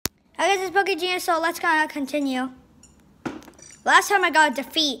I guess it's PokeGenius, so let's continue. Last time I got a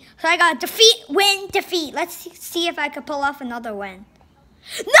defeat. So I got defeat, win, defeat. Let's see if I could pull off another win.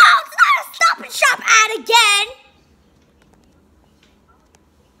 No, it's not a Stop and Shop ad again.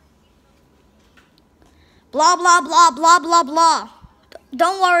 Blah, blah, blah, blah, blah, blah.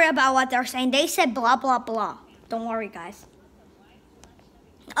 Don't worry about what they're saying. They said blah, blah, blah. Don't worry, guys.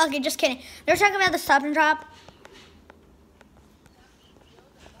 Okay, just kidding. They're talking about the Stop and Shop.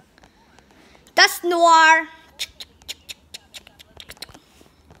 That's Noir.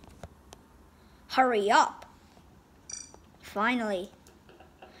 Hurry up. Finally.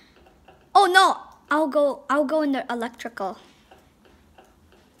 Oh no, I'll go in the electrical.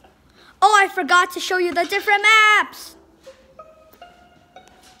 Oh, I forgot to show you the different maps.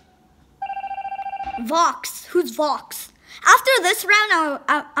 Vox, who's Vox? After this round,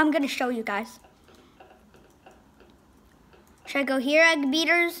 I'm gonna show you guys. Should I go here, Egg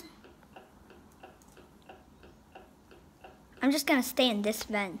Beaters? I'm just gonna stay in this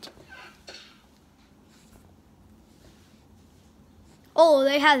vent. Oh,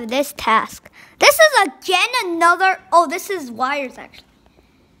 they have this task. This is again another, oh, this is wires actually.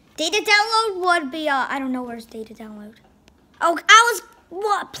 Data download would be, I don't know where's data download. Oh, I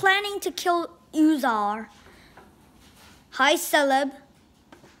was planning to kill Uzar. Hi, Celeb.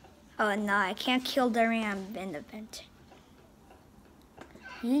 Oh, no, I can't kill during I'm in the vent.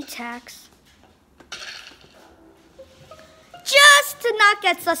 E-tax. Just to not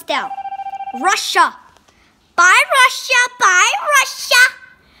get sussed out. Russia. Bye, Russia. Bye,